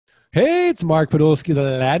Hey, it's Mark Podolsky, the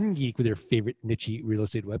Land Geek, with your favorite niche real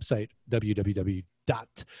estate website,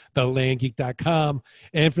 www.thelandgeek.com.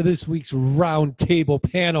 And for this week's roundtable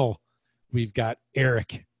panel, we've got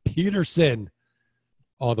Eric Peterson,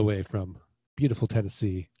 all the way from beautiful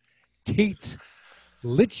Tennessee, Tate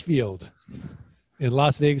Litchfield in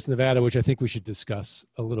Las Vegas, Nevada, which I think we should discuss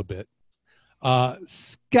a little bit.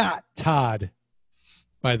 Scott Todd,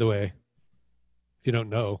 by the way, if you don't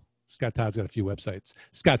know, Scott Todd's got a few websites,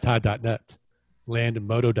 scotttodd.net,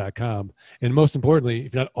 landandmoto.com. And most importantly,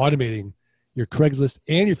 if you're not automating your Craigslist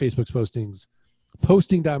and your Facebook postings,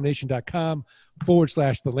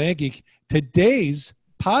 postingdomination.com/the Land Geek. Today's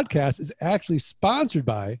podcast is actually sponsored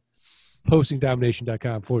by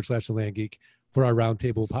postingdomination.com/the Land Geek for our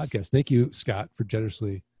roundtable podcast. Thank you, Scott, for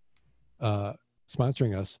generously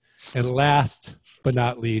sponsoring us. And last but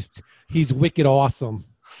not least, he's wicked awesome.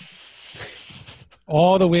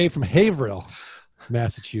 All the way from Haverhill,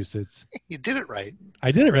 Massachusetts. You did it right.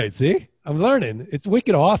 I did it right. See, I'm learning. It's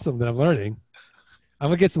wicked awesome that I'm learning. I'm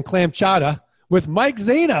going to get some clam chowder with Mike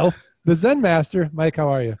Zano, the Zen Master. Mike, how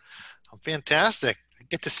are you? I'm fantastic. I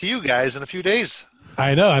get to see you guys in a few days.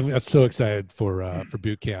 I know. I'm so excited for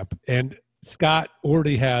boot camp. And Scott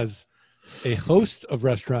already has a host of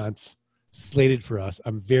restaurants slated for us.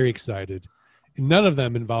 I'm very excited. None of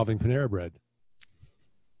them involving Panera Bread.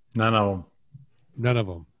 None of them. None of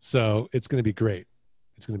them. So it's going to be great.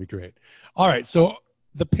 It's going to be great. All right. So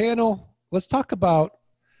the panel, let's talk about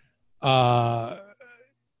Scott,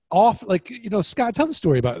 tell the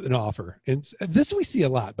story about an offer. And this we see a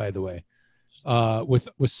lot, by the way, with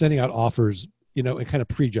sending out offers, and kind of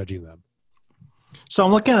prejudging them. So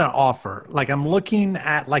I'm looking at an offer, I'm looking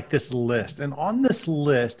at this list, and on this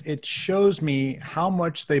list, it shows me how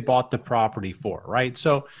much they bought the property for, right?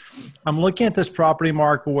 So I'm looking at this property,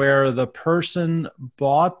 Mark, where the person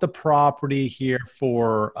bought the property here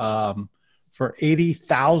for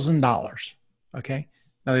 $80,000. Okay.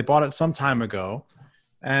 Now they bought it some time ago,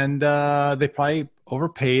 and they probably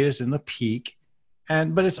overpaid. It's in the peak,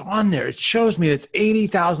 but it's on there. It shows me it's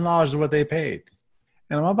 $80,000 is what they paid.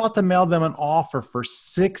 And I'm about to mail them an offer for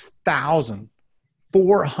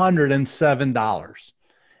 $6,407.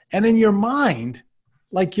 And in your mind,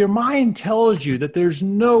 your mind tells you that there's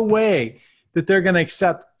no way that they're going to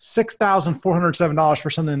accept $6,407 for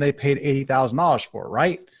something they paid $80,000 for,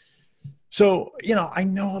 right? So, I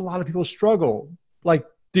know a lot of people struggle.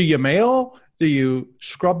 Do you mail? Do you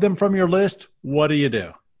scrub them from your list? What do you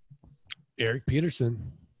do? Eric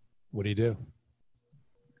Peterson, what do you do?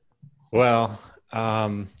 Well,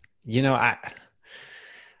 I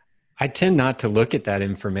tend not to look at that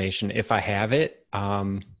information. If I have it,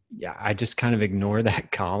 I just kind of ignore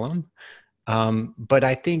that column. But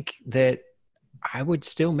I think that I would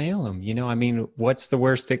still mail them. What's the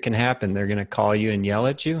worst that can happen? They're going to call you and yell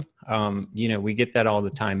at you. We get that all the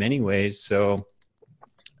time anyways. So,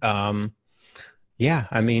 it's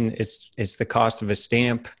the cost of a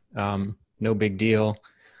stamp. No big deal.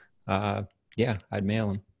 I'd mail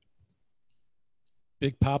them.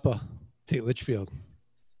 Big Papa, Tate Litchfield.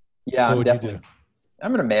 Yeah, I'm going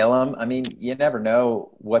to mail them. You never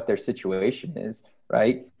know what their situation is,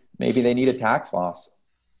 right? Maybe they need a tax loss.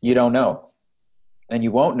 You don't know. And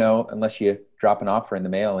you won't know unless you drop an offer in the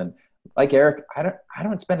mail. And like Eric, I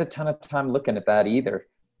don't spend a ton of time looking at that either.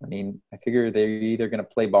 I figure they're either going to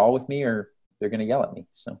play ball with me or they're going to yell at me.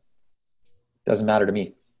 So it doesn't matter to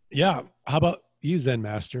me. Yeah. How about you, Zen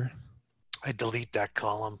Master? I delete that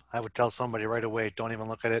column. I would tell somebody right away, don't even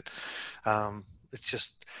look at it. It's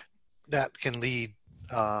just that can lead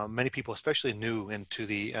many people, especially new, into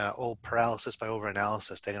the old paralysis by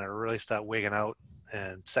overanalysis. They're going to really start wigging out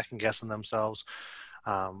and second guessing themselves.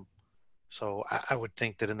 So I would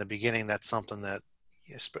think that in the beginning, that's something that,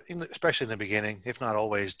 especially in the beginning, if not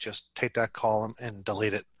always, just take that column and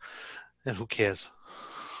delete it. And who cares?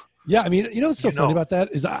 Yeah, what's so funny about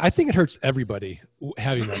that is I think it hurts everybody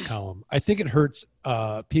having that column. I think it hurts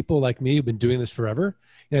people like me who've been doing this forever,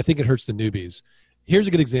 and I think it hurts the newbies. Here's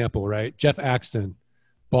a good example, right? Jeff Axton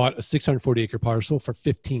bought a 640-acre parcel for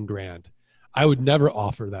 $15,000. I would never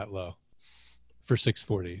offer that low for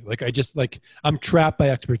 640. I'm trapped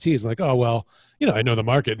by expertise. I'm like, oh well, I know the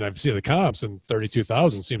market and I've seen the comps, and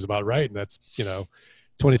 32,000 seems about right, and that's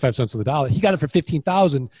 25 cents on the dollar. He got it for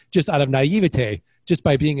 $15,000 just out of naivete, just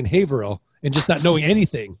by being in Haverhill and just not knowing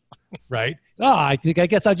anything, right? I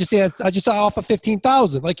guess I just offer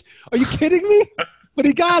 $15,000. Are you kidding me? But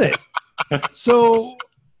he got it. So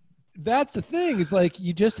that's the thing. It's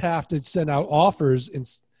you just have to send out offers,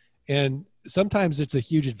 and sometimes it's a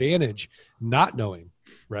huge advantage not knowing,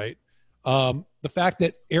 right? The fact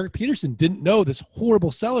that Eric Peterson didn't know this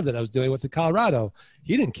horrible seller that I was dealing with in Colorado,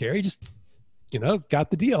 he didn't care. He just, got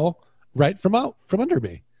the deal right from under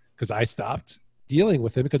me because I stopped dealing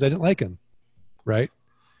with him because I didn't like him. Right.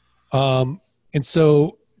 And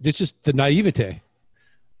so it's just the naivete.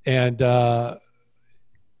 And I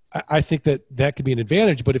think that could be an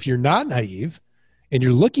advantage. But if you're not naive and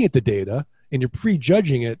you're looking at the data and you're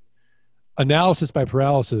prejudging it, analysis by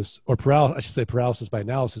paralysis, or paralysis by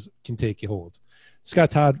analysis can take you hold.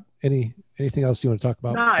 Scott, Todd, anything else you want to talk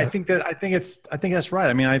about? No, I think that's right.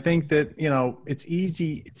 I mean, I think that, it's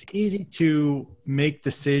easy to make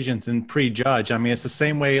decisions and prejudge. I mean, it's the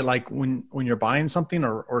same way, like when you're buying something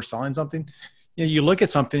or selling something, you look at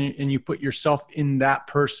something and you put yourself in that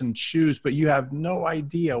person's shoes, but you have no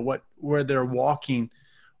idea where they're walking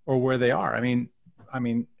or where they are. I mean,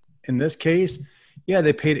 in this case, yeah,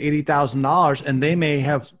 they paid $80,000 and they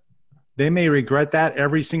may regret that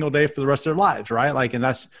every single day for the rest of their lives. Right.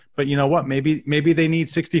 But you know what, maybe they need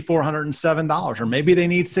 $6,407 or maybe they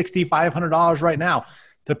need $6,500 right now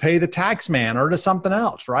to pay the tax man or to something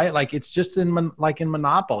else. Right. Like it's just in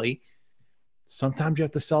Monopoly. Sometimes you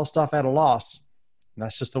have to sell stuff at a loss. And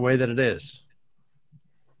that's just the way that it is.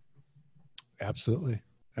 Absolutely.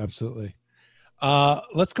 Absolutely.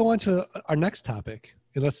 Let's go on to our next topic.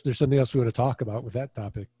 Unless there's something else we want to talk about with that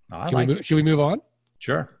topic. Should we move on?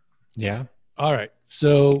 Sure. Yeah. All right.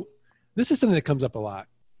 So this is something that comes up a lot.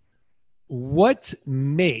 What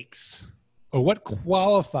makes or what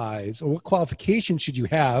qualifies or what qualifications should you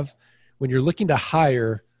have when you're looking to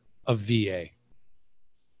hire a VA?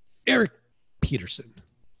 Eric Peterson,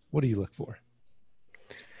 what do you look for?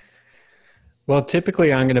 Well,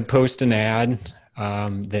 typically I'm going to post an ad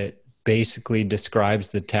that basically describes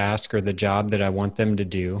the task or the job that I want them to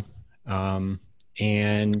do. And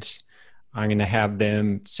I'm going to have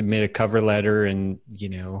them submit a cover letter and,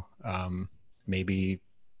 maybe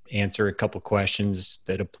answer a couple questions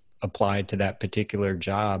that apply to that particular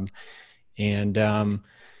job. And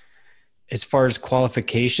as far as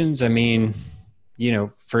qualifications, I mean,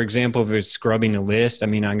 for example, if it's scrubbing a list, I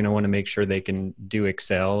mean, I'm going to want to make sure they can do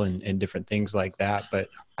Excel and different things like that. But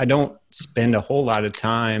I don't spend a whole lot of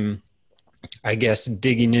time, I guess,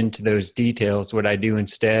 digging into those details. What I do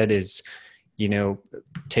instead is,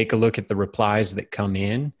 take a look at the replies that come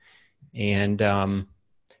in and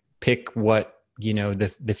pick what,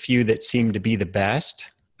 the few that seem to be the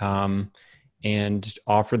best and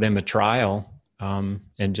offer them a trial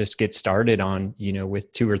and just get started on,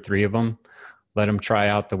 with 2 or 3 of them. Let them try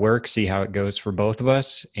out the work, see how it goes for both of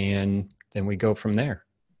us, and then we go from there.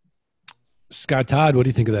 Scott, Todd, what do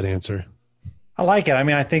you think of that answer? I like it. I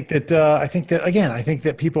mean, I think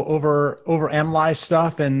that people overanalyze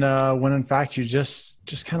stuff, and when in fact you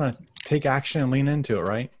just kind of take action and lean into it,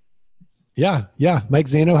 right? Yeah. Mike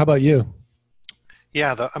Zano, how about you?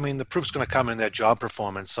 Yeah, the proof's going to come in their job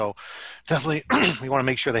performance. So definitely you want to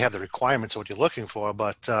make sure they have the requirements of what you're looking for,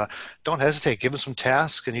 but don't hesitate. Give them some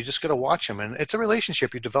tasks and you just got to watch them. And it's a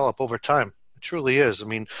relationship you develop over time. It truly is. I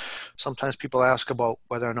mean, sometimes people ask about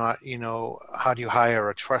whether or not, how do you hire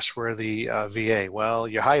a trustworthy VA? Well,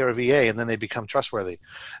 you hire a VA and then they become trustworthy.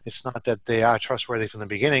 It's not that they are trustworthy from the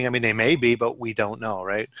beginning. I mean, they may be, but we don't know,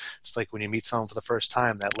 right? It's like when you meet someone for the first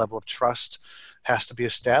time, that level of trust has to be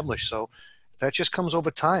established. So that just comes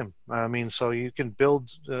over time. I mean, so you can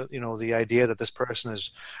build, the idea that this person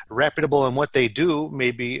is reputable in what they do,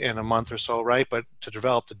 maybe in a month or so, right? But to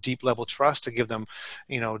develop the deep level trust, to give them,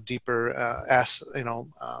 deeper,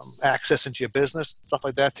 access into your business, stuff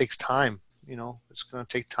like that takes time. It's going to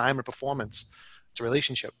take time and performance. It's a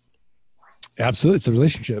relationship. Absolutely, it's a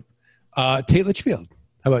relationship. Tate Litchfield,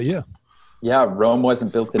 how about you? Yeah, Rome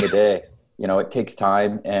wasn't built in a day. It takes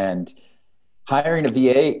time, and hiring a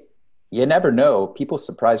VA. You never know. People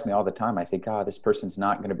surprise me all the time. I think, this person's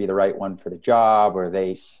not going to be the right one for the job, or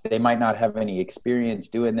they might not have any experience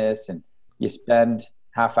doing this. And you spend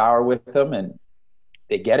half hour with them and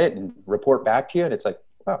they get it and report back to you. And it's like,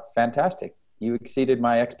 wow, fantastic. You exceeded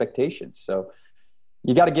my expectations. So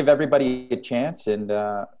you got to give everybody a chance. And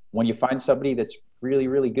when you find somebody that's really,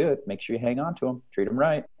 really good, make sure you hang on to them, treat them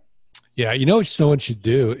right. Yeah. What someone should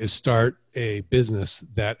do is start a business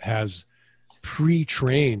that has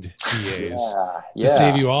pre-trained VAs to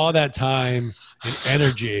save you all that time and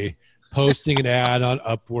energy posting an ad on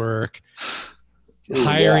Upwork,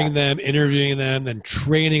 hiring them, interviewing them, then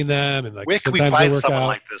training them, and where can we find someone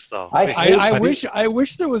like this though? I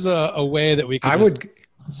wish there was a way that we could.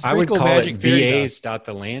 I would call it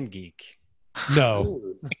VAs.thelandgeek. No,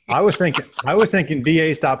 I was thinking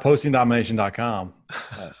VAs.postingdomination.com.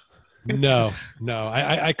 No,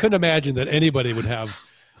 I couldn't imagine that anybody would have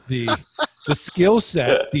the the skill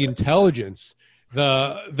set, the intelligence,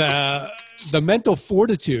 the mental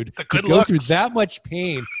fortitude The to good go looks. through that much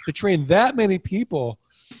pain to train that many people.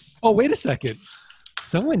 Oh, wait a second.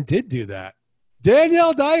 Someone did do that.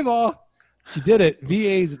 Danielle Dival. She did it.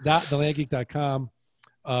 VAs.thelandgeek.com.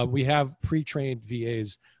 We have pre-trained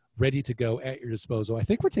VAs ready to go at your disposal. I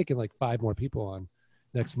think we're taking like 5 more people on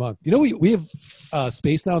next month. You know, we have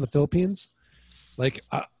space now in the Philippines. Like,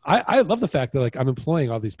 I love the fact that like I'm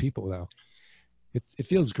employing all these people now. It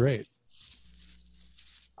feels great.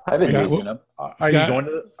 I've been Scott, using them. Are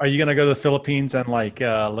you going to go to the Philippines and like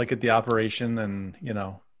look at the operation and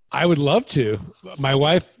I would love to. My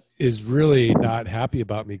wife is really not happy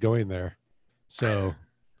about me going there. So,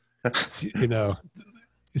 it's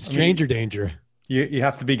stranger danger. You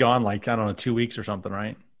have to be gone like, I don't know, 2 weeks or something,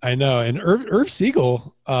 right? I know. And Irv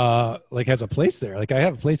Siegel like has a place there. Like I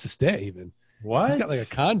have a place to stay even. What? He's got like a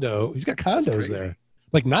condo. He's got condos there.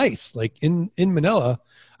 Like nice. Like in Manila.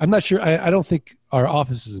 I'm not sure. I don't think our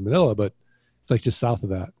office is in Manila, but it's like just south of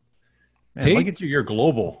that. Man, Tate, look at you. You're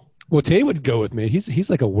global. well, Tate would go with me. He's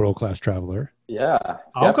like a world-class traveler. Yeah.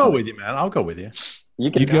 I'll go with you, man. I'll go with you.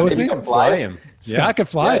 You'd go with me? Fly him. Scott could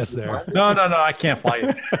fly us there. No, I can't fly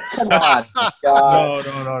you. Come on, Scott.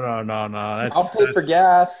 No. I'll pay for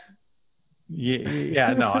gas.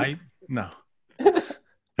 Yeah, no.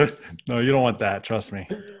 No, you don't want that. Trust me.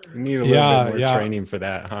 You need a little bit more training for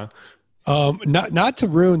that, huh? Not to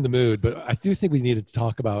ruin the mood, but I do think we needed to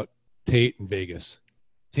talk about Tate in Vegas.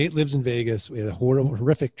 Tate lives in Vegas. We had a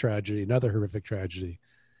horrific tragedy, another horrific tragedy.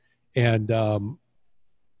 And,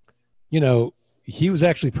 he was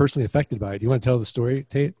actually personally affected by it. You want to tell the story,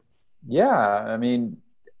 Tate? Yeah. I mean,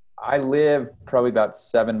 I live probably about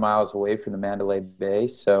 7 miles away from the Mandalay Bay.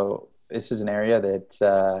 So this is an area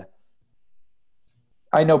that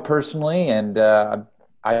I know personally, and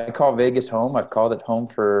I call Vegas home. I've called it home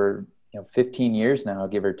for 15 years now,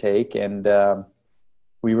 give or take. And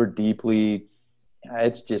we were deeply,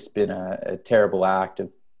 it's just been a terrible act.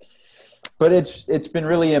 But it's been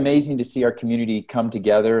really amazing to see our community come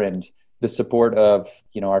together, and the support of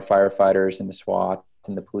our firefighters and the SWAT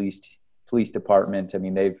and the police department. I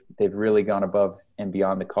mean, they've really gone above and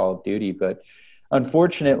beyond the call of duty. But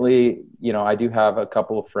unfortunately, I do have a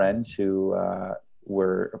couple of friends who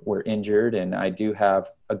were injured, and I do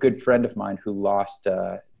have a good friend of mine who lost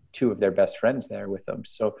 2 of their best friends there with them.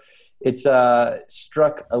 So it's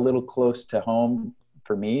struck a little close to home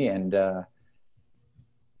for me, and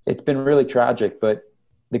it's been really tragic. But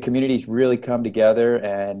the community's really come together,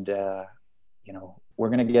 and we're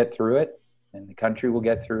going to get through it, and the country will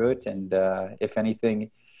get through it. And if anything,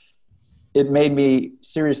 it made me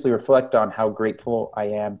seriously reflect on how grateful I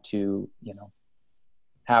am to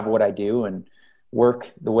have what I do and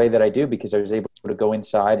work the way that I do, because I was able to go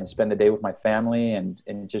inside and spend the day with my family and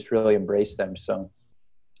just really embrace them. So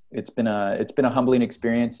it's been a humbling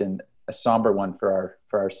experience and a somber one for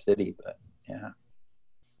our city. But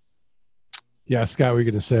Yeah, Scott, what were you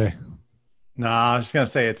going to say? No, I was just gonna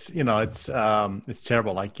say it's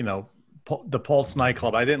terrible. Like the Pulse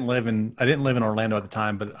nightclub. I didn't live in Orlando at the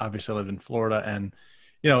time, but obviously I lived in Florida. And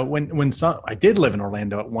I did live in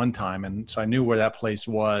Orlando at one time, and so I knew where that place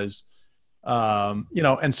was.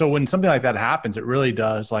 And so when something like that happens, it really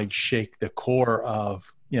does like shake the core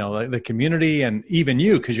of the community and even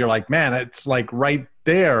you, because you're like, man, it's like right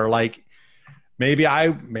there. Like maybe I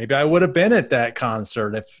would have been at that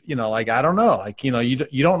concert if, I don't know, like, you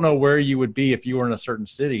don't know where you would be if you were in a certain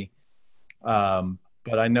city.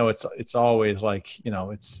 But I know it's always like,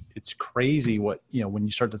 it's crazy what, when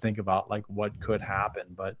you start to think about like what could happen,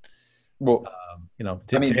 but,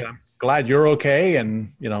 I'm glad you're okay.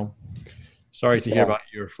 And, sorry to hear about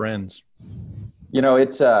your friends.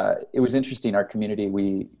 It was interesting. Our community,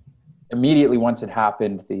 we immediately, once it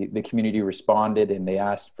happened, the community responded, and they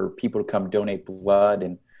asked for people to come donate blood.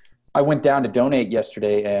 And I went down to donate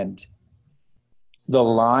yesterday, and the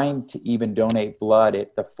line to even donate blood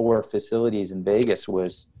at the 4 facilities in Vegas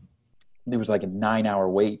there was like a 9-hour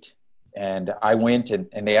wait. And I went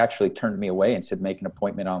and they actually turned me away and said, make an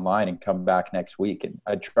appointment online and come back next week. And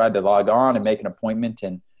I tried to log on and make an appointment,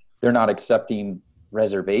 and they're not accepting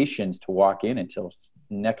reservations to walk in until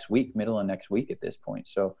next week, middle of next week at this point.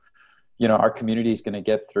 So, our community is going to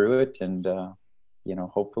get through it, and,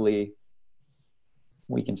 hopefully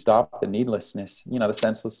we can stop the needlessness, the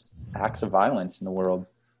senseless acts of violence in the world.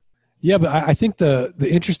 Yeah, but I think the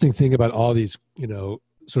interesting thing about all these,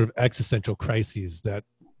 sort of existential crises that,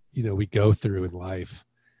 we go through in life,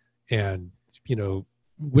 and,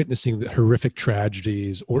 witnessing the horrific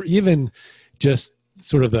tragedies, or even just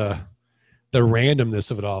sort of the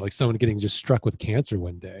randomness of it all, like someone getting just struck with cancer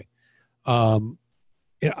one day.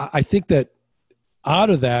 I think that out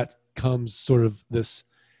of that comes sort of this,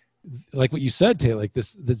 like what you said, Tay, like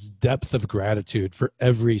this depth of gratitude for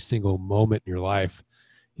every single moment in your life,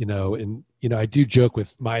 and, I do joke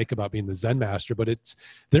with Mike about being the Zen master, but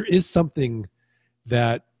there is something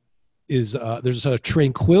that is, there's a sort of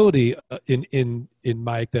tranquility in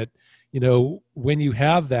Mike that, when you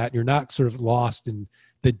have that, you're not sort of lost in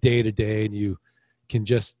the day to day, and you can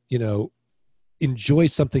just, enjoy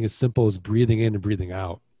something as simple as breathing in and breathing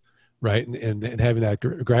out. Right. And having that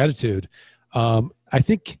gratitude, I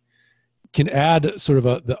think can add sort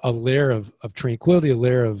of a layer of tranquility, a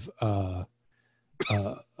layer of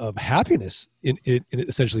happiness in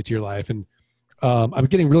essentially to your life. And I'm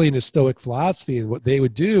getting really into Stoic philosophy, and what they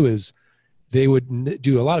would do is they would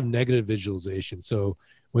do a lot of negative visualization. So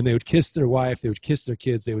when they would kiss their wife, they would kiss their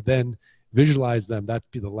kids, they would then visualize them. That'd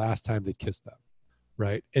be the last time they'd kiss them.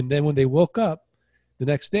 Right. And then when they woke up the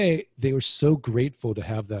next day, they were so grateful to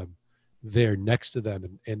have them there next to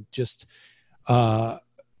them. And just,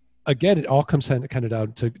 again, it all comes kind of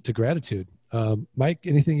down to gratitude. Mike,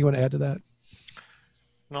 anything you want to add to that?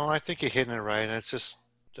 No, I think you're hitting it right. And it's just,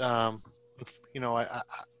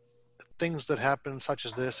 things that happen such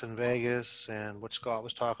as this in Vegas and what Scott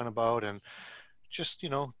was talking about. And just,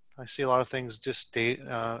 I see a lot of things just day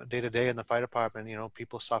to day in the fire department,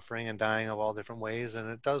 people suffering and dying of all different ways.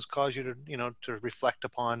 And it does cause you to, to reflect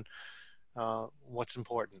upon what's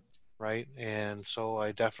important. Right. And so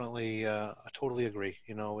I definitely, I totally agree.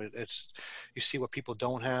 It's, you see what people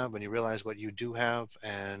don't have and you realize what you do have,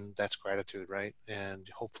 and that's gratitude. Right. And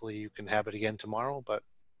hopefully you can have it again tomorrow, but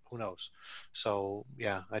who knows? So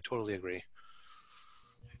yeah, I totally agree.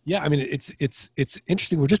 Yeah. I mean, it's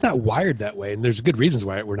interesting. We're just not wired that way. And there's good reasons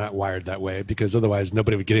why we're not wired that way, because otherwise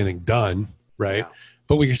nobody would get anything done. Right. Yeah.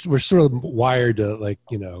 But we're sort of wired to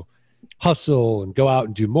hustle and go out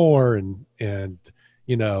and do more and,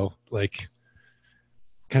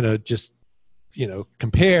 kind of just,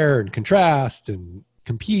 compare and contrast and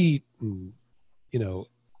compete. And,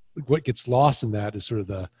 what gets lost in that is sort of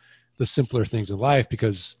the simpler things in life,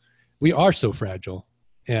 because we are so fragile.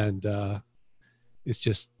 And it's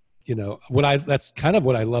just, that's kind of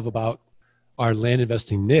what I love about our land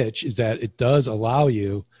investing niche, is that it does allow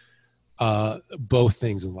you both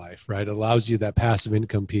things in life, right? It allows you that passive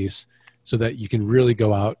income piece so that you can really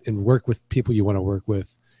go out and work with people you want to work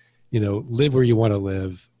with, live where you want to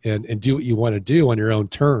live, and do what you want to do on your own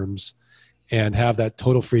terms, and have that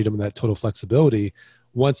total freedom and that total flexibility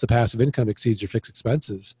once the passive income exceeds your fixed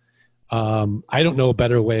expenses. I don't know a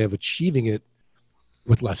better way of achieving it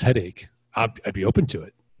with less headache. I'd be open to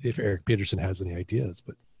it if Eric Peterson has any ideas,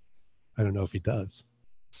 but I don't know if he does.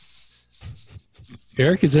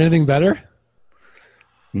 Eric, is there anything better?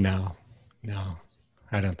 No,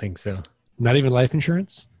 I don't think so. Not even life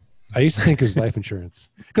insurance? I used to think it was life insurance,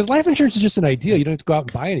 because life insurance is just an idea. You don't have to go out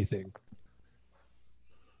and buy anything.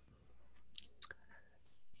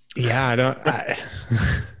 Yeah,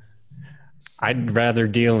 I'd rather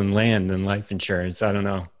deal in land than life insurance. I don't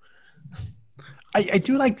know. I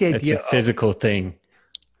do like the idea. It's a physical thing.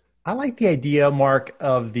 I like the idea, Mark,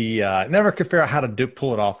 of the never could figure out how to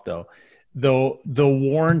pull it off though. The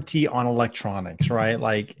warranty on electronics, right?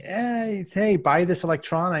 Like, hey, buy this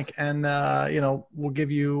electronic, and we'll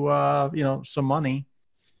give you some money.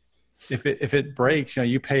 If it breaks,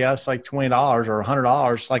 you pay us like $20 or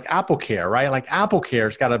 $100, like Apple Care, right? Like Apple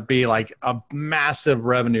Care's got to be like a massive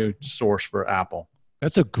revenue source for Apple.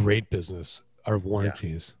 That's a great business. Our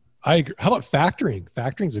warranties. Yeah. I agree. How about factoring?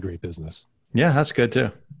 Factoring's a great business. Yeah, that's good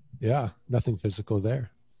too. Yeah, nothing physical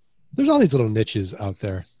there. There's all these little niches out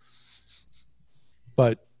there.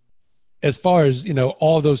 But as far as,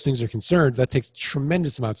 all of those things are concerned, that takes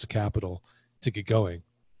tremendous amounts of capital to get going.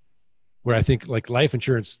 Where I think like life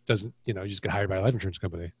insurance doesn't, you just get hired by a life insurance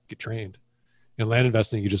company, get trained. In land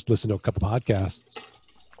investing, you just listen to a couple podcasts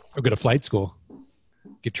or go to flight school,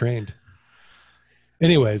 get trained.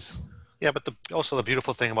 Anyways. Yeah, but also the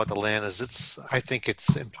beautiful thing about the land is I think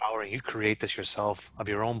it's empowering. You create this yourself of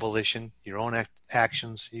your own volition, your own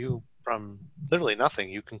actions. You, from literally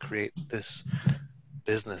nothing, you can create this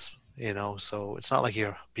business, so it's not like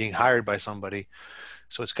you're being hired by somebody.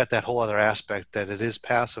 So it's got that whole other aspect that it is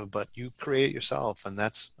passive, but you create it yourself. And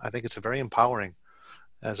I think it's very empowering,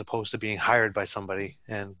 as opposed to being hired by somebody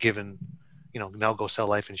and given, now go sell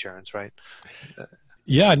life insurance, right?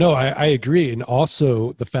 Yeah, no, I agree. And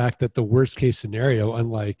also the fact that the worst case scenario,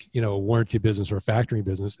 unlike, a warranty business or a factoring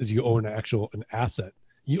business, is you own an asset.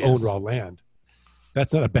 You own raw land.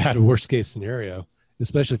 That's not a bad worst case scenario,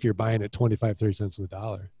 especially if you're buying at 25, 30 cents on the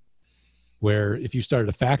dollar. Where if you started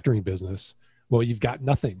a factoring business, well, you've got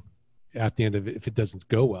nothing at the end of it if it doesn't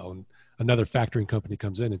go well. And another factoring company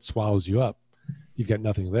comes in and swallows you up, you've got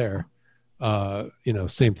nothing there.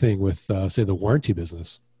 Same thing with, say, the warranty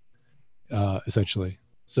business, essentially.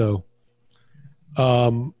 So,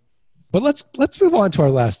 but let's move on to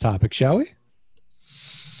our last topic, shall we?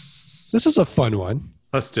 This was a fun one.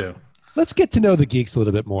 Let's do. Let's get to know the geeks a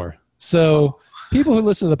little bit more. So people who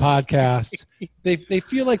listen to the podcast, they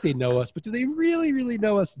feel like they know us, but do they really, really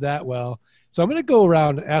know us that well? So I'm going to go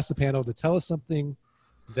around and ask the panel to tell us something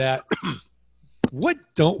that, what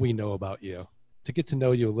don't we know about you, to get to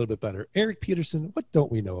know you a little bit better. Eric Peterson, what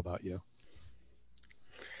don't we know about you?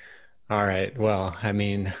 All right. Well, I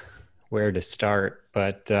mean, where to start,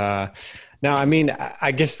 but no, I mean,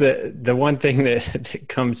 I guess the one thing that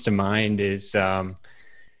comes to mind is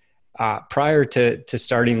prior to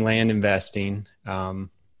starting land investing, and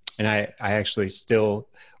I actually still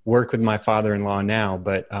work with my father-in-law now,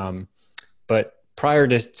 but prior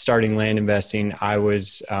to starting land investing, I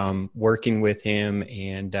was working with him,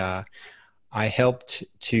 and I helped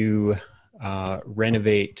to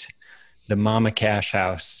renovate the Mama Cash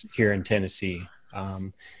house here in Tennessee.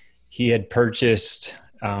 He had purchased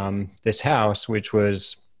this house, which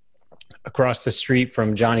was across the street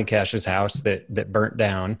from Johnny Cash's house that burnt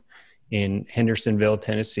down in Hendersonville,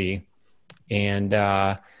 Tennessee. And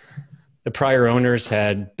the prior owners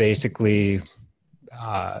had basically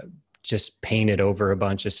just painted over a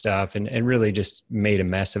bunch of stuff and really just made a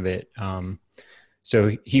mess of it.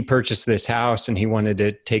 So he purchased this house and he wanted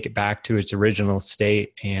to take it back to its original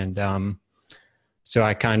state. And so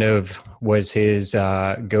I kind of was his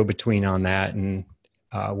go-between on that, and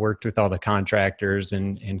worked with all the contractors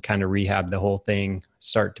and kind of rehabbed the whole thing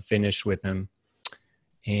start to finish with him.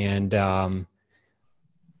 And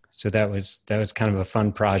so that was kind of a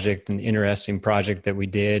fun project, an interesting project that we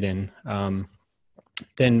did. And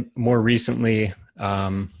then more recently,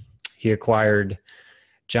 he acquired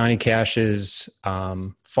Johnny Cash's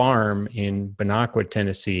farm in Bonacqua,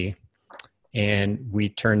 Tennessee, and we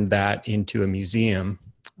turned that into a museum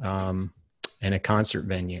and a concert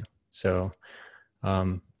venue. So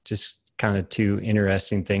just kind of two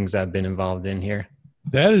interesting things I've been involved in here.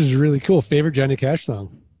 That is really cool. Favorite Johnny Cash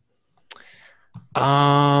song?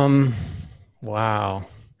 Wow.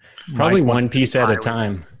 Probably One Piece at a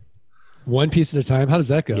Time. One Piece at a Time? How does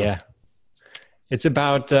that go? Yeah. It's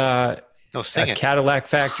about sing a it. Cadillac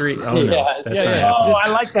factory. Oh, Yeah, no. That's yeah, not Oh, I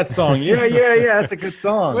like that song. Yeah. That's a good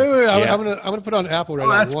song. Wait. Yeah. I'm gonna put on Apple right Oh,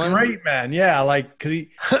 now. that's great, man. Yeah, like, cause he,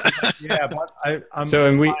 yeah. But I'm So,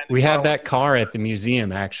 and we have that car at the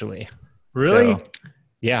museum, actually. Really? So,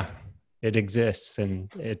 yeah, it exists,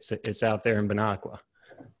 and it's out there in Bonacqua.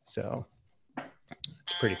 So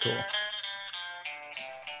it's pretty cool.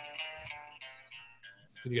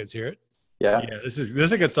 Can you guys hear it? Yeah. Yeah, this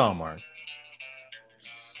is a good song, Mark.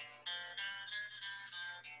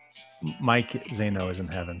 Mike Zano is in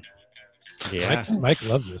heaven. Yeah. Mike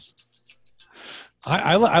loves this.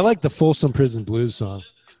 I like the Folsom Prison Blues song.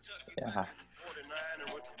 Yeah.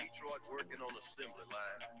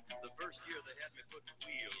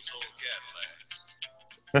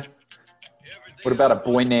 What about A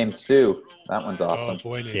Boy Named Sue? That one's awesome. Oh,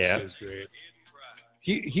 Boy Named Yeah. Sue is great.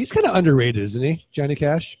 He's kind of underrated, isn't he, Johnny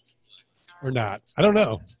Cash? Or not? I don't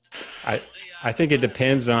know. I think it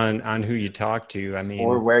depends on who you talk to. I mean,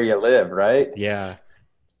 Or where you live, right? yeah.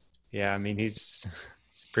 I mean, he's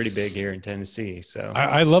pretty big here in Tennessee. So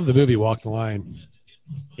I love the movie Walk the Line.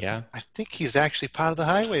 yeah. I think he's actually part of the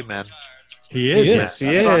Highwaymen. He is. Yes, he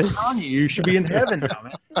man. is. I'm telling you should be in heaven now,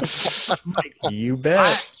 man. Mike, You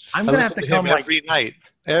bet. I'm I gonna have listen to to him come like every night.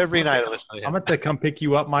 Every night I listen to I'm him. gonna have to come pick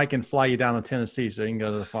you up, Mike, and fly you down to Tennessee so you can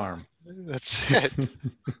go to the farm. That's it.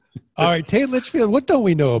 All right, Tate Litchfield, what don't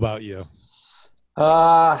we know about you?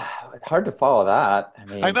 It's hard to follow that. I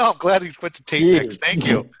mean, I know. I'm glad you put the tape Jeez. next. Thank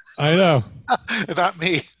you. I know. Not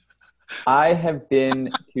me. I have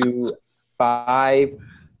been to 5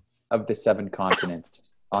 of the 7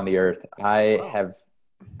 continents on the earth. I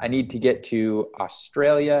need to get to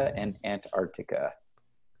Australia and Antarctica,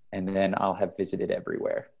 and then I'll have visited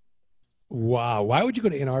everywhere. Wow. Why would you go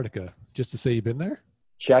to Antarctica? Just to say you've been there?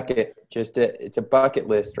 Check it. It's a bucket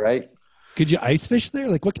list, right? Could you ice fish there?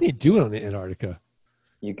 Like, what can you do on Antarctica?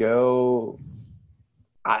 You go,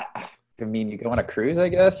 I mean, you go on a cruise, I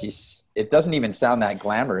guess. It doesn't even sound that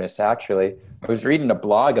glamorous, actually. I was reading a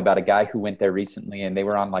blog about a guy who went there recently, and they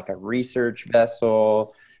were on like a research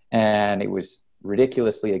vessel, and it was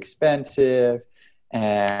ridiculously expensive.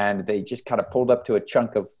 And they just kind of pulled up to a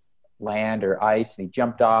chunk of land or ice, and he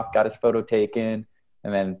jumped off, got his photo taken,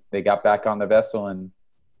 and then they got back on the vessel and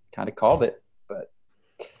kind of called it. But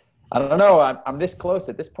I don't know. I'm this close.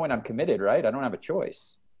 At this point, I'm committed, right? I don't have a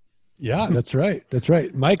choice. Yeah, that's right. That's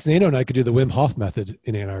right. Mike Zano and I could do the Wim Hof method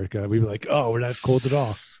in Antarctica. We'd be like, oh, we're not cold at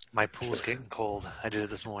all. My pool's getting cold. I did it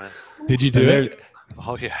this morning. Did you do it?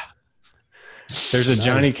 Oh, yeah. There's a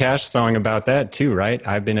Johnny Cash song about that too, right?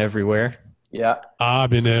 I've been everywhere. Yeah. I've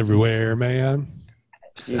been everywhere, man.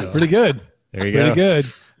 So, pretty good. There you go. Pretty good.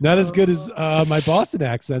 Not as good as my Boston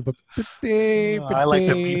accent, but I like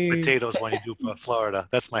the meat potatoes when you do for Florida.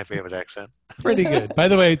 That's my favorite accent. Pretty good. By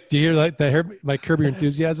the way, do you hear my Curb Your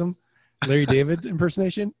Enthusiasm, Larry David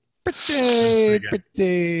impersonation? Pretty.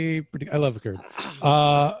 I love Curb.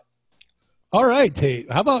 All right,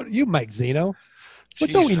 Tate. How about you, Mike Zano?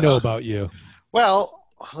 What don't we know about you? Well,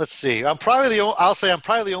 let's see. I'll say I'm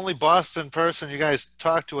probably the only Boston person you guys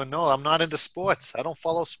talk to and know. I'm not into sports. I don't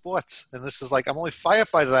follow sports. And this is like, I'm only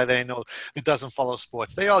firefighter that I know that doesn't follow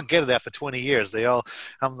sports. They all get it after 20 years.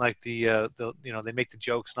 I'm like they make the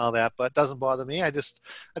jokes and all that, but it doesn't bother me. I'd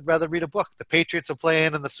rather read a book. The Patriots are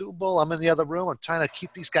playing in the Super Bowl. I'm in the other room. I'm trying to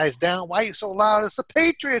keep these guys down. Why are you so loud? It's the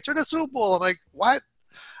Patriots or the Super Bowl. I'm like, what?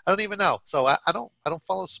 I don't even know. So I don't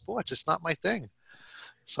follow sports. It's not my thing.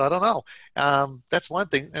 So I don't know. That's one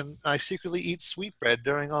thing. And I secretly eat sweetbread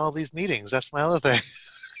during all these meetings. That's my other thing.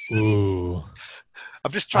 Ooh.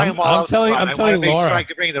 I'm just trying them all out. I'm telling Laura. Sure I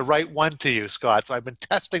can bring the right one to you, Scott. So I've been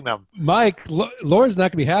testing them. Mike, Laura's not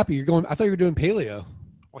going to be happy. I thought you were doing paleo.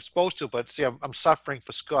 We're supposed to, but see, I'm suffering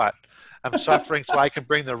for Scott. I'm suffering so I can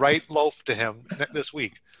bring the right loaf to him this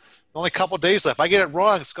week. Only a couple days left. If I get it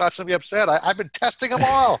wrong, Scott's going to be upset. I've been testing them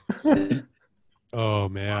all. Oh,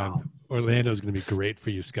 man. Wow. Orlando's going to be great for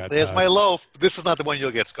you, Scott. There's my loaf. This is not the one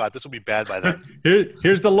you'll get, Scott. This will be bad by then.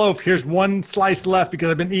 Here's the loaf. Here's one slice left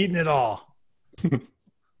because I've been eating it all.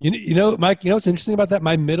 You know, Mike, you know what's interesting about that?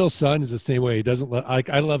 My middle son is the same way. He doesn't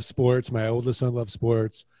I love sports. My oldest son loves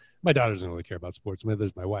sports. My daughter doesn't really care about sports.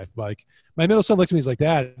 There's my wife. But like, my middle son looks at me, he's like,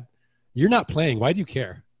 Dad, you're not playing. Why do you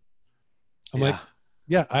care? I'm like,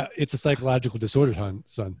 yeah, it's a psychological disorder,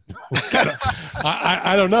 son.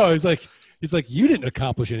 I don't know. He's like, you didn't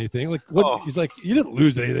accomplish anything. Like, what? Oh. He's like, you didn't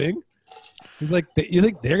lose anything. He's like, you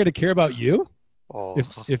think they're going to care about you? Oh.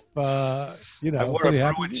 If you know, I wore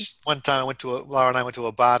a Bruins one time. Laura and I went to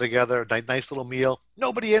a bar together. Nice little meal.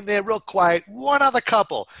 Nobody in there. Real quiet. One other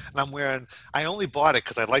couple. And I only bought it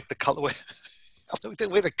because I liked the colorway. The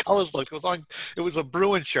way the colors looked. It was a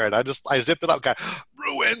Bruins shirt. I zipped it up. Guy,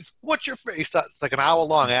 Bruins. What's your face? It's like an hour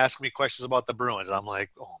long asking me questions about the Bruins. I'm like,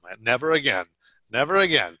 oh man, never again. Never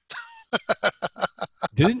again.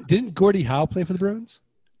 Didn't Gordie Howe play for the Bruins?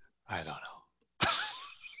 I don't know.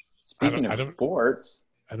 Speaking of sports,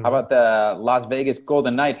 how about the Las Vegas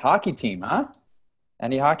Golden Knights hockey team, huh?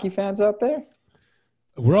 Any hockey fans out there?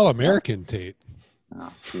 We're all American, Tate.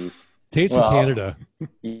 Oh, jeez. Tate's from Canada.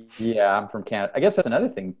 Yeah, I'm from Canada. I guess that's another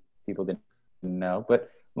thing people didn't know.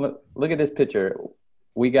 But look at this picture.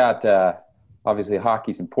 We got, obviously,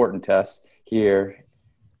 hockey's important to us here.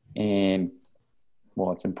 And,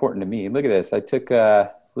 well, it's important to me. Look at this. I took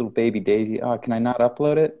little baby Daisy. Oh, can I not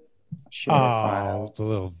upload it? Oh, the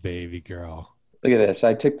little baby girl. Look at this.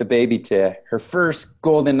 I took the baby to her first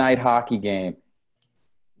Golden Knight hockey game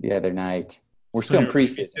the other night. We're still in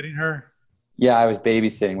preseason. Babysitting her? Yeah, I was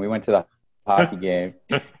babysitting. We went to the hockey game.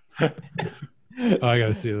 Oh, I got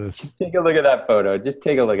to see this. Take a look at that photo. Just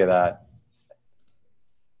take a look at that.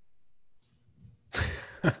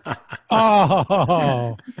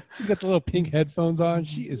 Oh, she's got the little pink headphones on.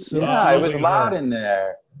 She is so it was loud in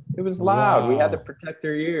there. It was loud. Wow. We had to protect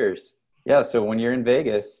her ears. Yeah, so when you're in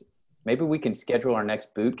Vegas, maybe we can schedule our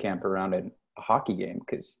next boot camp around a hockey game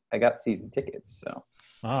because I got season tickets. So.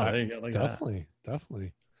 Oh, there you go. Definitely.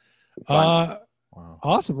 Wow.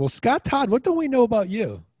 Awesome. Well, Scott Todd, what don't we know about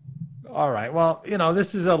you? All right. Well,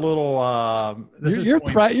 this is a little.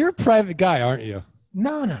 You're a private guy, aren't you?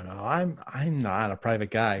 No. I'm not a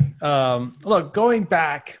private guy. Look, going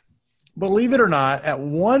back, believe it or not, at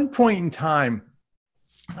one point in time,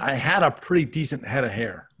 I had a pretty decent head of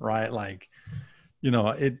hair, right? Like,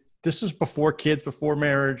 this was before kids, before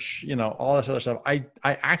marriage, all this other stuff. I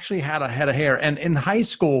actually had a head of hair. And in high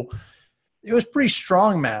school, it was pretty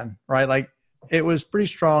strong, man, right? Like, it was pretty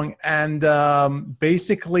strong. And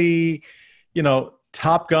basically,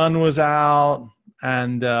 Top Gun was out.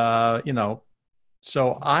 And,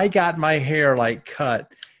 so I got my hair, like, cut.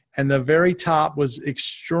 And the very top was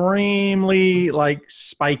extremely, like,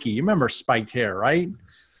 spiky. You remember spiked hair, right?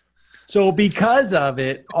 So because of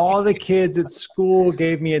it, all the kids at school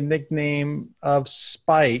gave me a nickname of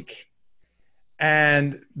Spike.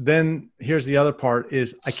 And then here's the other part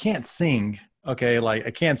is I can't sing. Okay. Like,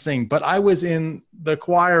 I can't sing, but I was in the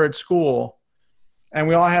choir at school and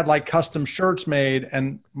we all had like custom shirts made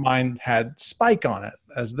and mine had Spike on it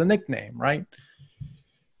as the nickname. Right.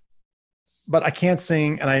 but I can't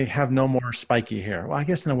sing, and I have no more spiky hair. Well, I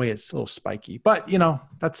guess in a way it's a little spiky, but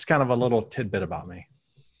that's kind of a little tidbit about me.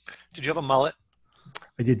 Did you have a mullet?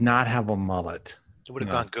 I did not have a mullet. It would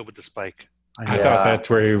have gone good with the spike. I thought that's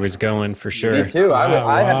where he was going for sure. Me too.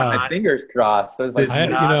 I had my fingers crossed. I was like,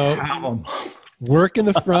 work in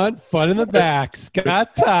the front, fun in the back.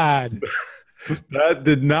 Scott Todd. That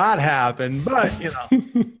did not happen, but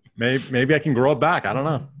maybe I can grow it back. I don't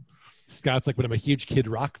know. Scott's like, but I'm a huge Kid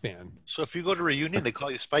Rock fan. So if you go to reunion, they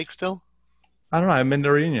call you Spike still? I don't know. I've been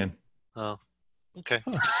to reunion. Oh, okay.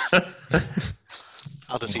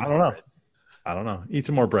 I'll just eat I don't know. Eat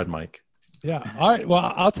some more bread, Mike. Yeah. All right.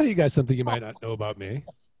 Well, I'll tell you guys something you might not know about me.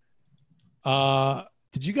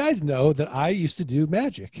 Did you guys know that I used to do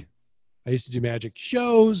magic? I used to do magic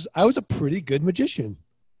shows. I was a pretty good magician.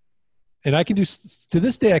 And I can do, to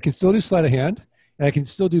this day, I can still do sleight of hand. And I can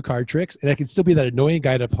still do card tricks. And I can still be that annoying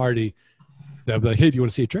guy at a party that would be like, hey, do you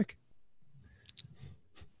want to see a trick?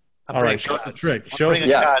 All right. Show us a trick. Show us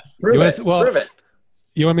a prove it.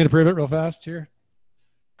 You want me to prove it real fast here?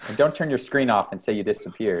 And don't turn your screen off and say you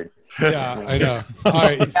disappeared. Yeah, I know. All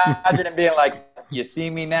right. Imagine him being like, you see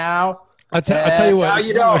me now? I'll tell you what. No,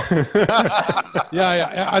 you don't.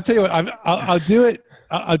 Yeah. I'll tell you what. I'll do it.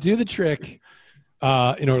 I'll do the trick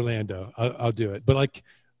in Orlando. I'll do it. But like,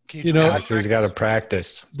 so he's got to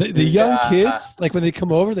practice. The young kids, like when they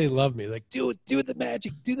come over, they love me. Like, do the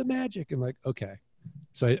magic. Do the magic. I'm like, okay.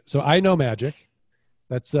 So I know magic.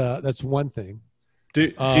 That's one thing.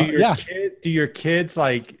 Do your kids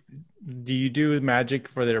like? Do you do magic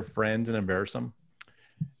for their friends and embarrass them?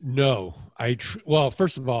 No, well,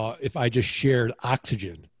 first of all, if I just shared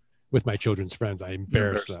oxygen with my children's friends, I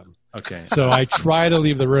embarrass them. Okay. So I try to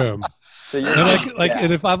leave the room. So and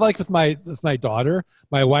and if I'm like with my daughter,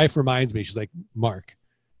 my wife reminds me, she's like, Mark,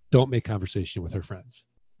 don't make conversation with her friends.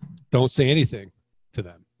 Don't say anything to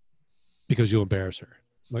them because you'll embarrass her.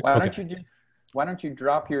 Like, why don't you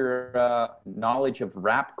drop your knowledge of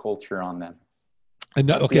rap culture on them?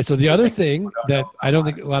 Okay, so the other thing that I don't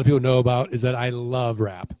think a lot of people know about is that I love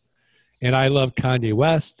rap. And I love Kanye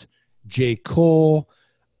West, J. Cole,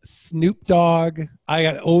 Snoop Dogg. I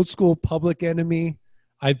got old school Public Enemy.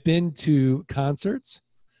 I've been to concerts.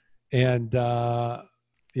 And so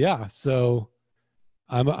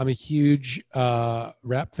I'm a huge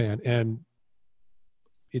rap fan. And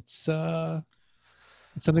it's something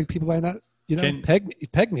people might not, peg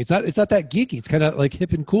me. It's not that geeky. It's kind of like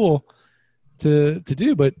hip and cool to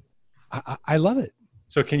do, but I love it.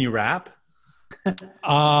 So can you rap?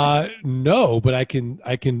 No, but I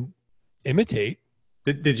can imitate.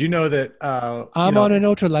 Did you know that I'm on an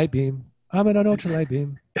ultralight beam. I'm on an ultralight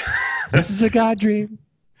beam. This is a God dream.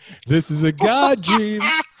 This is a God dream.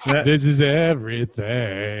 This is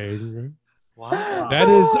everything. Wow. That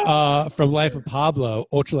is from Life of Pablo,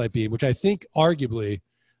 Ultralight Beam, which I think arguably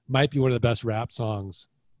might be one of the best rap songs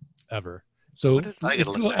ever. So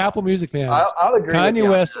Apple Music fans, I'll agree with Kanye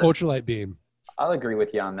West, Ultralight Beam. I'll agree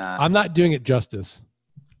with you on that. I'm not doing it justice.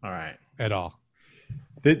 All right. At all.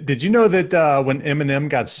 Did you know that when Eminem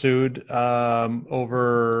got sued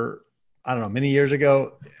over, I don't know, many years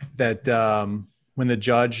ago, that when the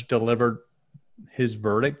judge delivered his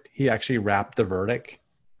verdict, he actually rapped the verdict?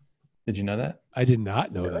 Did you know that? I did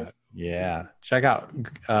not know that. Yeah. Check out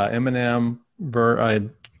Eminem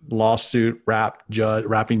lawsuit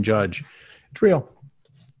rapping judge. It's real.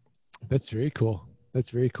 That's very cool.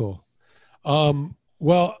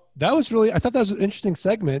 Well, I thought that was an interesting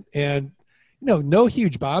segment, and no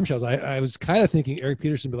huge bombshells. I was kind of thinking Eric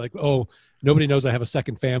Peterson would be like, oh, nobody knows I have a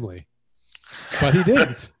second family, but he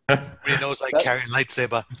didn't. He knows I carry a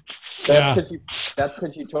lightsaber. That's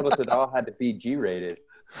because you told us it all had to be G-rated.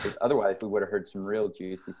 Otherwise, we would have heard some real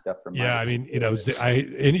juicy stuff from. Yeah, I mean, I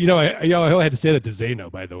had to say that to Zeno,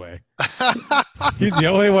 by the way. He's the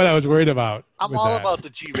only one I was worried about. I'm all about the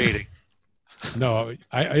G rating. No,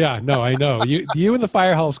 I know you and the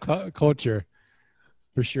Firehouse culture,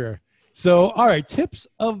 for sure. So, all right, tips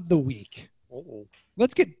of the week. Oh.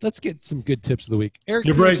 Let's get some good tips of the week. Eric,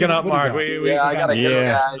 you're breaking up, Mark. I gotta go,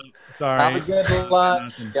 guys. Sorry. Have a good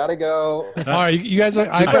lunch. Gotta go. All right, you guys.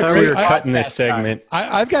 I thought we were cutting this segment.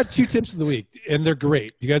 I've got 2 tips of the week, and they're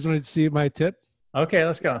great. Do you guys want to see my tip? Okay,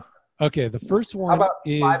 let's go. Okay, the first one How about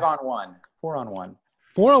is 5-on-1, 4-on-1.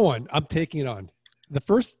 4-on-1. I'm taking it on. The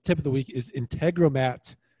first tip of the week is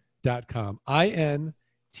integromat.com.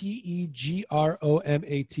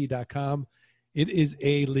 integromat.com. It is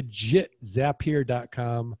a legit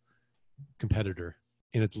Zapier.com competitor,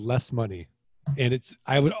 and it's less money. And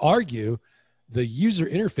I would argue the user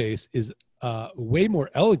interface is way more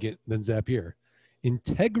elegant than Zapier.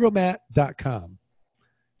 Integromat.com.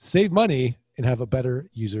 Save money and have a better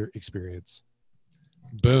user experience.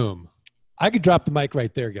 Boom. I could drop the mic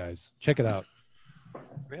right there, guys. Check it out.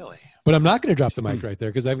 Really? But I'm not going to drop the mic right there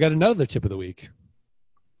because I've got another tip of the week.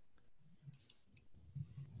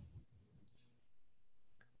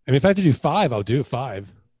 I mean, if I have to do 5, I'll do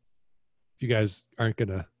 5. If you guys aren't going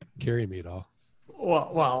to carry me at all.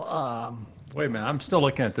 Well, wait a minute. I'm still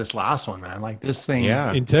looking at this last one, man. Like this thing.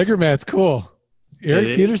 Yeah. Integromat's cool.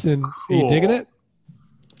 Eric Peterson, cool. Are you digging it?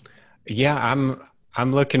 Yeah,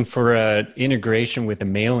 I'm looking for a integration with a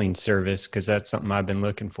mailing service because that's something I've been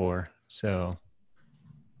looking for. So,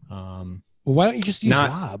 well, why don't you just use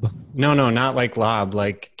Lob? No, not like Lob,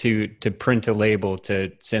 like to print a label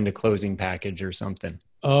to send a closing package or something.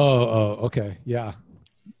 Oh, okay, yeah.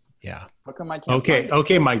 How come I can't?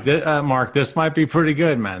 Okay, Mike. Mark, this might be pretty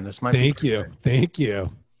good, man. This might. Thank you.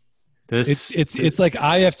 It's like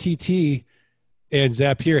IFTT and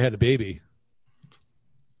Zapier had a baby.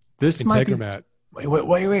 This might be. Integromat.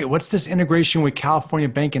 Wait. What's this integration with California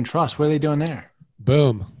Bank and Trust? What are they doing there?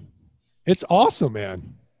 Boom. It's awesome,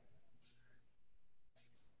 man.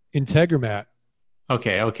 Integromat.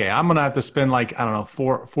 Okay. I'm going to have to spend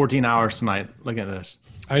 14 hours tonight looking at this.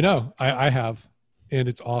 I know. I have. And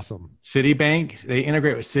it's awesome. Citibank. They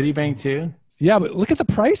integrate with Citibank too? Yeah, but look at the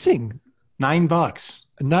pricing. $9.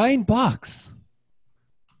 $9.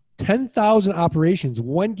 10,000 operations,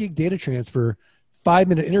 1 gig data transfer,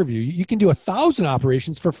 5-minute interview. You can do 1,000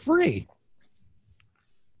 operations for free.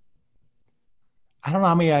 I don't know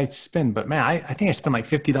how many I spend, but man, I think I spend like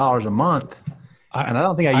 $50 a month. And I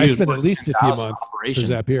don't think I use spend at least 50 a month for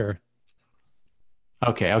Zapier.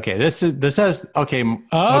 Okay. This has okay.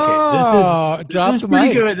 Oh, this is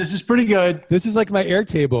pretty good. This is pretty good. This is like my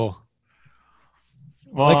Airtable.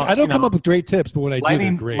 Well, I don't come up with great tips, but when I do,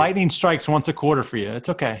 they're great. Lightning strikes once a quarter for you. It's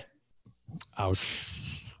okay.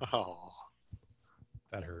 Ouch. Oh,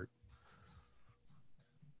 that hurt.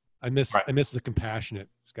 I miss the compassionate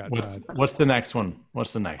Scott. What's the next one?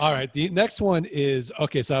 All right, the next one is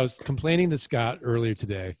okay. So I was complaining to Scott earlier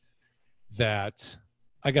today that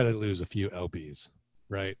I got to lose a few lbs,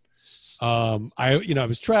 right? I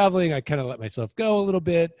was traveling. I kind of let myself go a little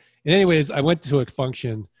bit. And anyways, I went to a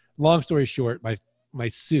function. Long story short, my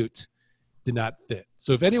suit did not fit.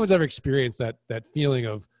 So if anyone's ever experienced that feeling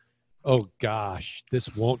of, oh gosh,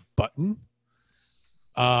 this won't button,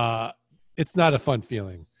 it's not a fun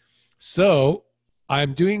feeling. So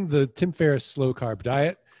I'm doing the Tim Ferriss slow carb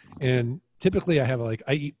diet, and typically I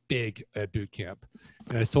eat big at boot camp.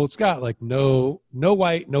 And I told Scott, no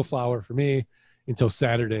white, no flour for me until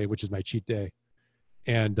Saturday, which is my cheat day.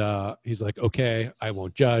 And he's like, okay, I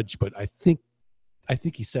won't judge, but I think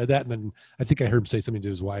he said that. And then I think I heard him say something to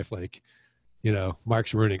his wife,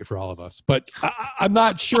 Mark's ruining it for all of us. But I'm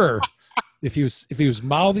not sure if he was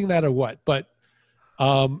mouthing that or what. But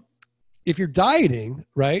if you're dieting,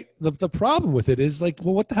 right, the problem with it is well,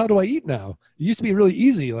 what the hell do I eat now? It used to be really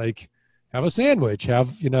easy, have a sandwich,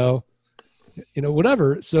 have,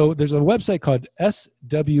 whatever. So there's a website called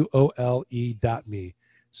swole.me,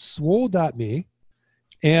 swole.me,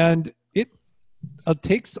 and it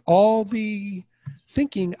takes all the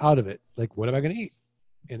thinking out of it. What am I going to eat?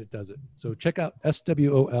 And it does it. So check out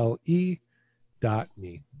swole.me.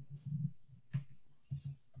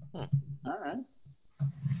 All right.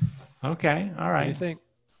 Okay. All right. What do you think?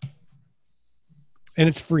 And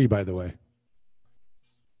it's free, by the way.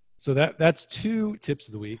 So that's 2 tips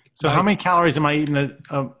of the week. So how many calories am I eating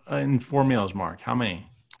in 4 meals, Mark? How many?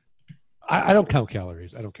 I don't count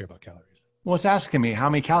calories. I don't care about calories. Well, it's asking me how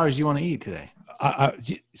many calories do you want to eat today?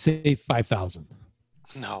 Say 5,000.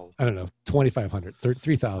 No. I don't know. 2,500,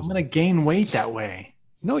 3,000. I'm going to gain weight that way.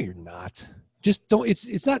 No, you're not. Just don't.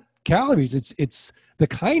 It's not calories. It's the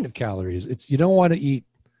kind of calories. You don't want to eat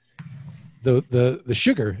the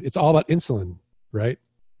sugar. It's all about insulin, right?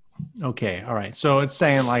 Okay. All right. So it's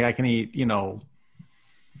saying I can eat,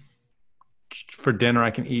 for dinner,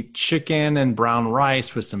 I can eat chicken and brown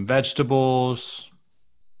rice with some vegetables.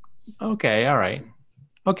 Okay. All right.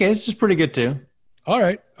 Okay. This is pretty good too. All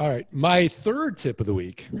right. My 3rd tip of the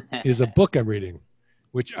week is a book I'm reading,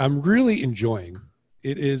 which I'm really enjoying.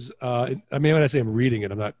 It is, when I say I'm reading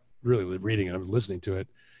it, I'm not really reading it. I'm listening to it.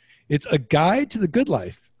 It's A Guide to the Good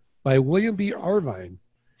Life by William B. Irvine.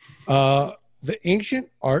 The Ancient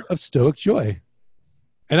Art of Stoic Joy.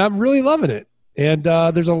 And I'm really loving it. And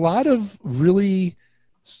there's a lot of really,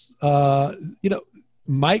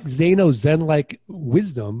 Mike Zano Zen-like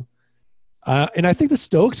wisdom. And I think the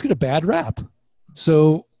Stoics get a bad rap.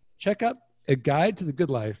 So check out A Guide to the Good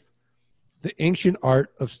Life, The Ancient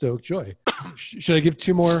Art of Stoic Joy. Should I give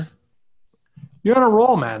 2 more? You're on a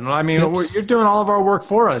roll, man. You're doing all of our work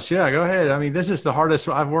for us. Yeah, go ahead. This is the hardest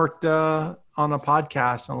I've worked on a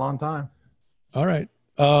podcast in a long time. All right.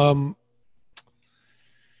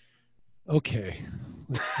 Okay.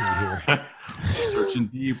 Let's see here. We're searching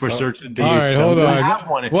deep. We're searching deep. All right, hold on.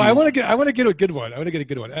 I want to get a good one.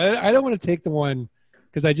 I don't want to take the one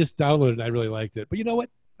because I just downloaded it and I really liked it. But you know what?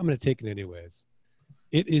 I'm going to take it anyways.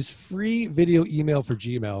 It is free video email for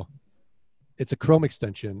Gmail. It's a Chrome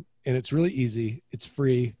extension and it's really easy. It's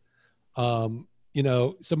free.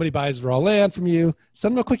 Somebody buys raw land from you.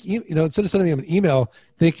 Send them a quick, instead of sending them an email,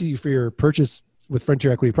 thank you for your purchase with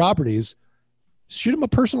Frontier Equity Properties, shoot them a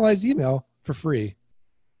personalized email for free.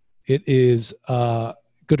 It is, go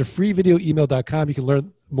to freevideoemail.com. You can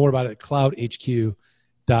learn more about it at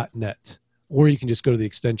cloudhq.net, or you can just go to the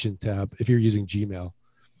extension tab if you're using Gmail.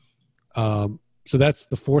 So that's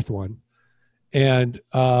the fourth one. And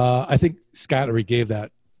I think Scott already gave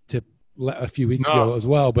that tip a few weeks ago as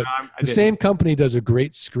well, but the same company does a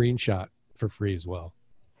great screenshot for free as well.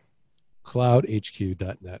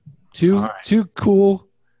 cloudhq.net. Two cool,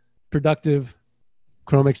 productive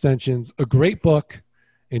Chrome extensions, a great book,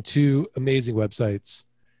 and two amazing websites.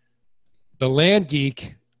 The Land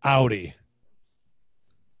Geek, Audi.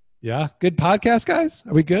 Yeah, good podcast, guys.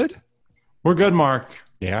 Are we good? We're good, Mark.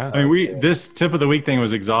 Yeah. I mean, this tip of the week thing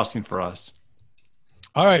was exhausting for us.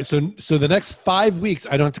 All right, so the next 5 weeks,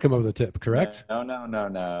 I don't have to come up with a tip, correct? No.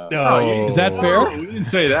 Is that fair? No, we didn't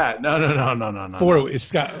say that. No. 4 weeks.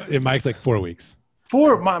 Scott, Mike's like 4 weeks.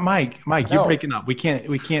 Mike, you're breaking up. We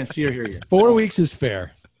can't see or hear you. 4 weeks is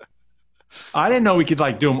fair. I didn't know we could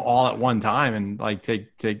like do them all at one time and like take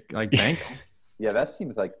like bank them. Yeah, that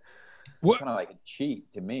seems like kind of like a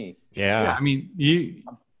cheat to me. Yeah. I mean,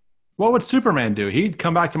 what would Superman do? He'd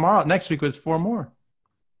come back tomorrow. Next week with 4 more.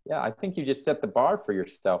 Yeah, I think you just set the bar for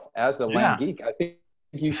yourself as the Land Geek. I think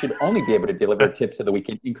you should only be able to deliver tips of the week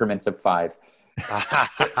in increments of 5.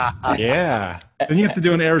 Yeah. Then you have to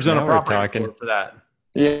do an Arizona property talking for that.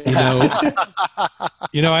 Yeah.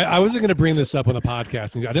 I wasn't going to bring this up on the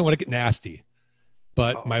podcast. I didn't want to get nasty,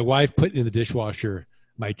 but my wife put in the dishwasher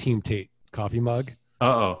my Team Tate coffee mug.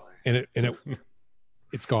 And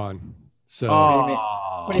it's gone. So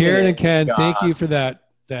Karen and Ken, thank you for that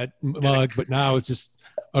mug, but now it's just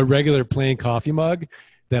a regular plain coffee mug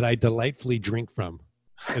that I delightfully drink from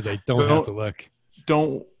because I don't have to look.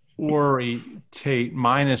 Don't worry, Tate.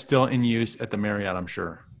 Mine is still in use at the Marriott, I'm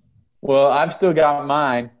sure. Well, I've still got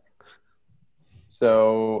mine.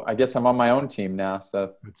 So I guess I'm on my own team now.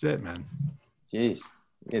 So that's it, man. Jeez,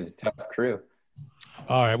 it is a tough crew.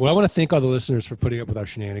 All right. Well, I want to thank all the listeners for putting up with our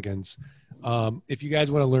shenanigans. If you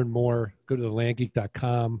guys want to learn more, go to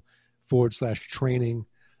thelandgeek.com/training.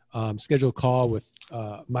 Schedule a call with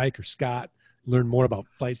Mike or Scott. Learn more about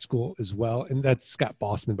flight school as well. And that's Scott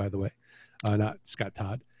Bossman, by the way, not Scott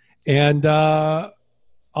Todd. And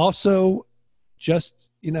also just,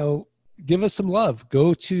 give us some love.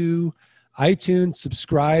 Go to iTunes,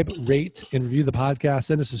 subscribe, rate, and review the podcast.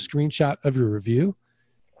 Send us a screenshot of your review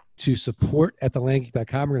to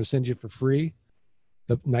support@thelandgeek.com. We're going to send you for free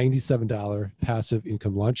the $97 passive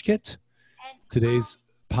income launch kit. Today's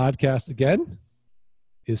podcast, again,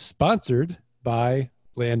 is sponsored by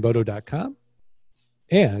landmoto.com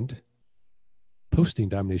and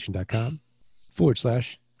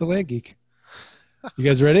postingdomination.com/thelandgeek. You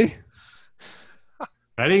guys ready?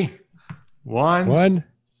 Ready? One,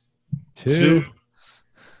 two,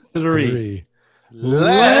 three.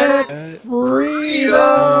 Let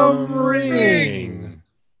freedom ring.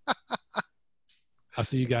 I'll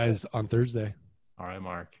see you guys on Thursday. All right,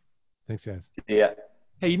 Mark. Thanks, guys. Yeah.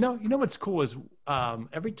 Hey, you know what's cool is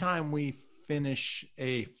every time we finish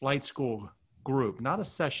a flight school group, not a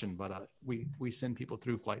session, but we send people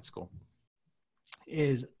through flight school,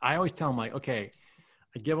 is I always tell them, like, okay,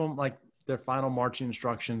 I give them like their final marching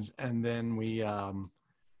instructions, and then I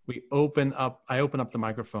open up the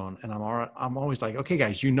microphone, and I'm always like, okay,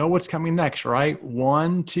 guys, you know what's coming next, right?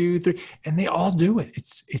 1, 2, 3, and they all do it.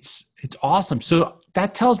 It's awesome. So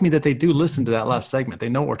that tells me that they do listen to that last segment. They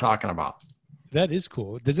know what we're talking about. That is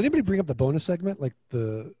cool. Does anybody bring up the bonus segment,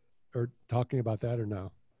 or talking about that, or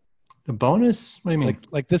no? The bonus? What do you mean?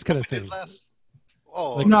 Like this kind of thing.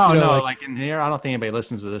 Like in here, I don't think anybody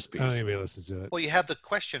listens to this piece. I don't think anybody listens to it. Well, you have the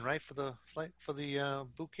question, right, for the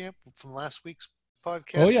boot camp from last week's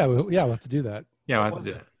podcast. Oh yeah, we'll have to do that. Yeah, we'll have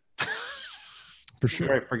to do that. For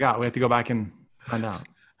sure. I forgot. We have to go back and find out.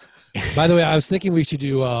 By the way, I was thinking we should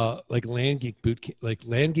do like Land Geek boot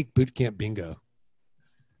camp bingo.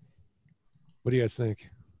 What do you guys think?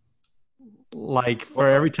 Like for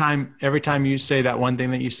every time you say that one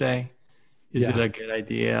thing that you say, is it a good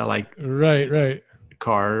idea? Like right. A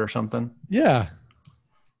card or something? Yeah.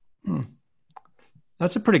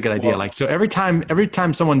 That's a pretty good idea. Like, so every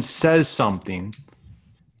time someone says something,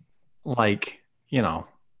 like, you know,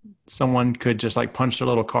 someone could just like punch their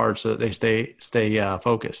little card so that they stay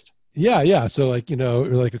focused. Yeah. So like, you know,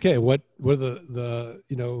 you're like, okay, what are the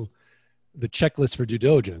you know, the checklist for due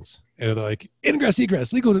diligence? And they're like, ingress,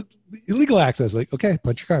 egress, illegal access. Like, okay,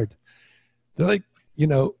 punch your card. They're like, you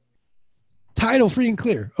know, title free and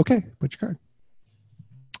clear. Okay, punch your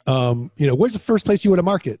card. You know, where's the first place you want to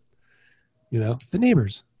market? You know, the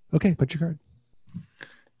neighbors. Okay, punch your card.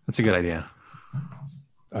 That's a good idea.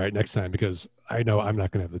 All right, next time, because I know I'm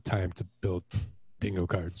not going to have the time to build bingo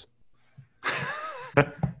cards.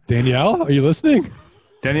 Danielle, are you listening?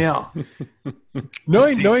 Danielle.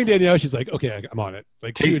 knowing Danielle, she's like, okay, I'm on it.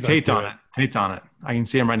 Like, Tate's on it. Tate's on it. I can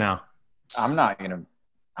see him right now. I'm not gonna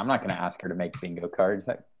ask her to make bingo cards.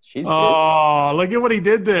 She's busy. Look at what he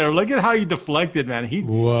did there. Look at how he deflected, man.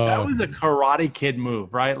 That was a Karate Kid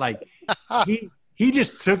move, right? Like he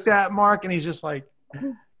just took that mark and he's just like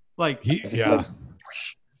he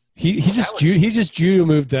just judo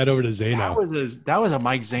moved that over to Zano. That was a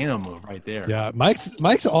Mike Zano move right there. Yeah,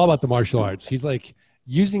 Mike's all about the martial arts. He's like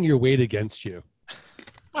using your weight against you.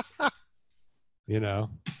 You know.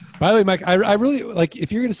 By the way, Mike, I really like,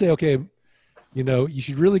 if you're gonna say, okay, you know, you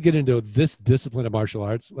should really get into this discipline of martial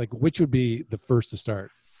arts, like, which would be the first to start?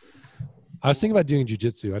 I was thinking about doing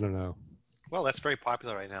jiu-jitsu. I don't know. Well, that's very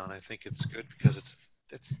popular right now, and I think it's good because it's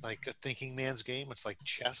like a thinking man's game. It's like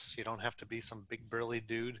chess. You don't have to be some big burly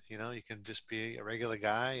dude. You know, you can just be a regular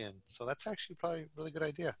guy, and so that's actually probably a really good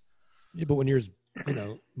idea. Yeah, but when you're as, you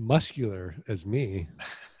know, muscular as me,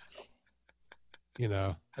 you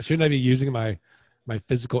know, shouldn't I be using my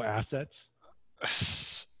physical assets?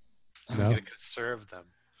 No, you gotta conserve them.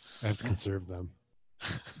 I have to conserve them.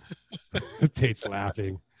 Tate's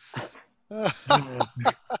laughing.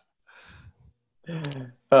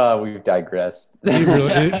 We've digressed.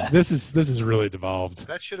 This is really devolved.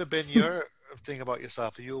 That should have been your thing about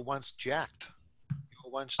yourself. You were once jacked.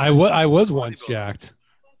 I was once jacked.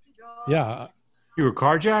 Yeah. You were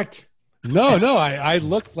carjacked? No. I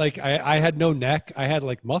looked like I had no neck. I had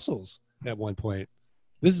like muscles at one point.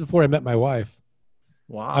 This is before I met my wife.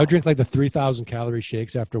 Wow. I would drink like the 3,000 calorie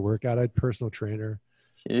shakes after workout. I had a personal trainer.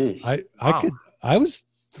 Jeez. I was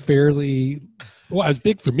fairly, well, I was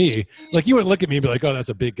big for me. Like, you wouldn't look at me and be like, oh, that's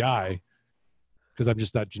a big guy, because I'm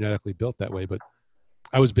just not genetically built that way, but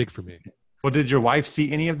I was big for me. Well, did your wife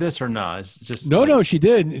see any of this or not? It's just no, she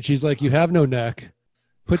did. And she's like, you have no neck.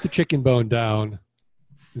 Put the chicken bone down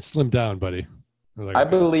and slim down, buddy. Like, I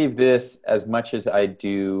believe this as much as I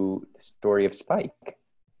do the story of Spike.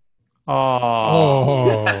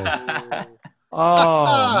 Oh, man.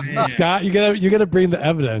 Scott, you gotta bring the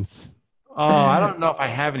evidence. I don't know if I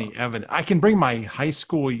have any evidence. I can bring my high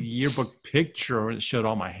school yearbook picture that showed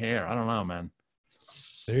all my hair. I don't know, man.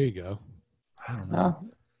 There you go. I don't know.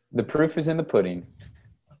 The proof is in the pudding.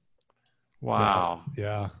 Wow.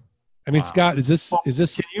 Yeah. I mean, wow. Scott, is this?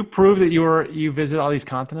 Can you prove that you visit all these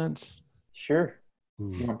continents? Sure.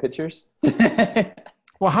 You want pictures?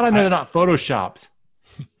 Well, how do I know they're not photoshopped?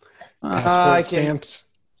 Passport stamps.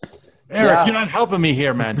 Eric, you're not helping me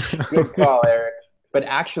here, man. Good call, Eric. But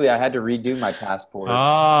actually, I had to redo my passport.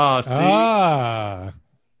 Oh, see? Yeah.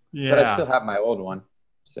 But I still have my old one.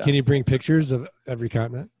 So. Can you bring pictures of every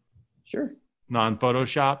continent? Sure.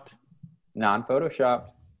 Non-photoshopped? Non-photoshopped.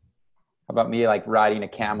 How about me, like, riding a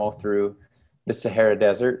camel through the Sahara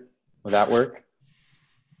Desert? Would that work?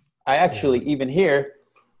 I actually, even here.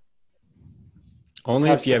 Only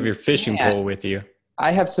if you have your fishing pole with you.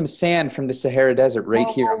 I have some sand from the Sahara Desert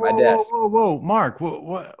here on my desk. Whoa, Mark,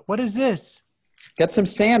 what is this? Got some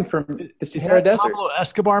sand from the Sahara Desert. Pablo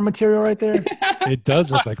Escobar material right there? It does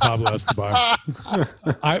look like Pablo Escobar.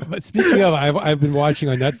 But speaking of, I've been watching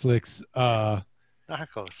on Netflix.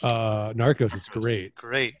 Narcos. It's great.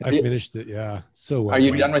 Great. I finished it. Yeah, so well. Are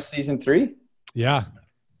you done with season 3? Yeah,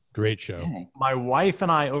 great show. Okay. My wife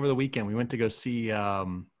and I over the weekend we went to go see.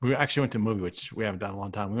 We actually went to a movie which we haven't done in a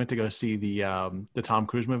long time. We went to go see the Tom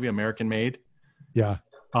Cruise movie, American Made. Yeah.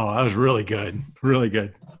 Oh, that was really good. Really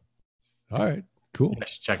good. All right. Cool. You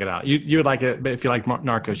should check it out. You would like it, but if you like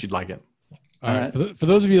Narcos, you'd like it. All right. For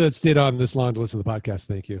those of you that stayed on this long to listen to the podcast,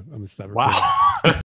 thank you. I'm gonna stop. Wow.